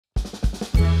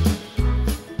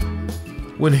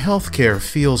When healthcare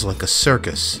feels like a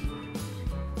circus,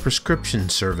 prescription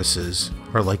services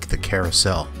are like the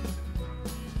carousel.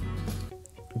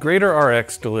 Greater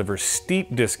RX delivers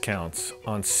steep discounts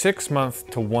on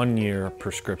 6-month to 1-year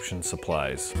prescription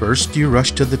supplies. First, you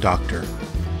rush to the doctor.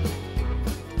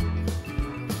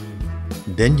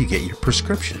 Then you get your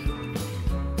prescription.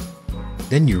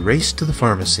 Then you race to the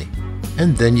pharmacy.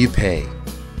 And then you pay.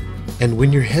 And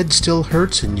when your head still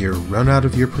hurts and you're run out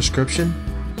of your prescription,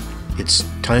 it's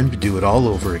time to do it all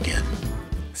over again.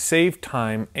 Save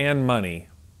time and money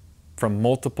from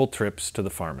multiple trips to the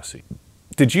pharmacy.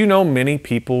 Did you know many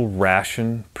people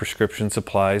ration prescription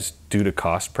supplies due to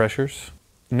cost pressures?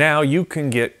 Now you can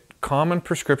get common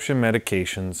prescription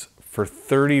medications for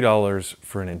 $30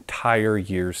 for an entire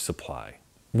year's supply.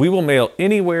 We will mail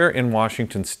anywhere in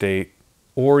Washington State,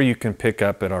 or you can pick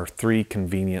up at our 3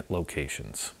 convenient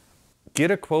locations.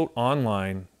 Get a quote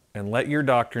online and let your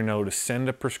doctor know to send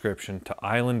a prescription to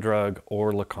Island Drug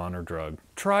or LaConner Drug.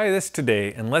 Try this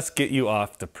today and let's get you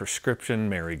off the prescription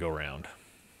merry-go-round.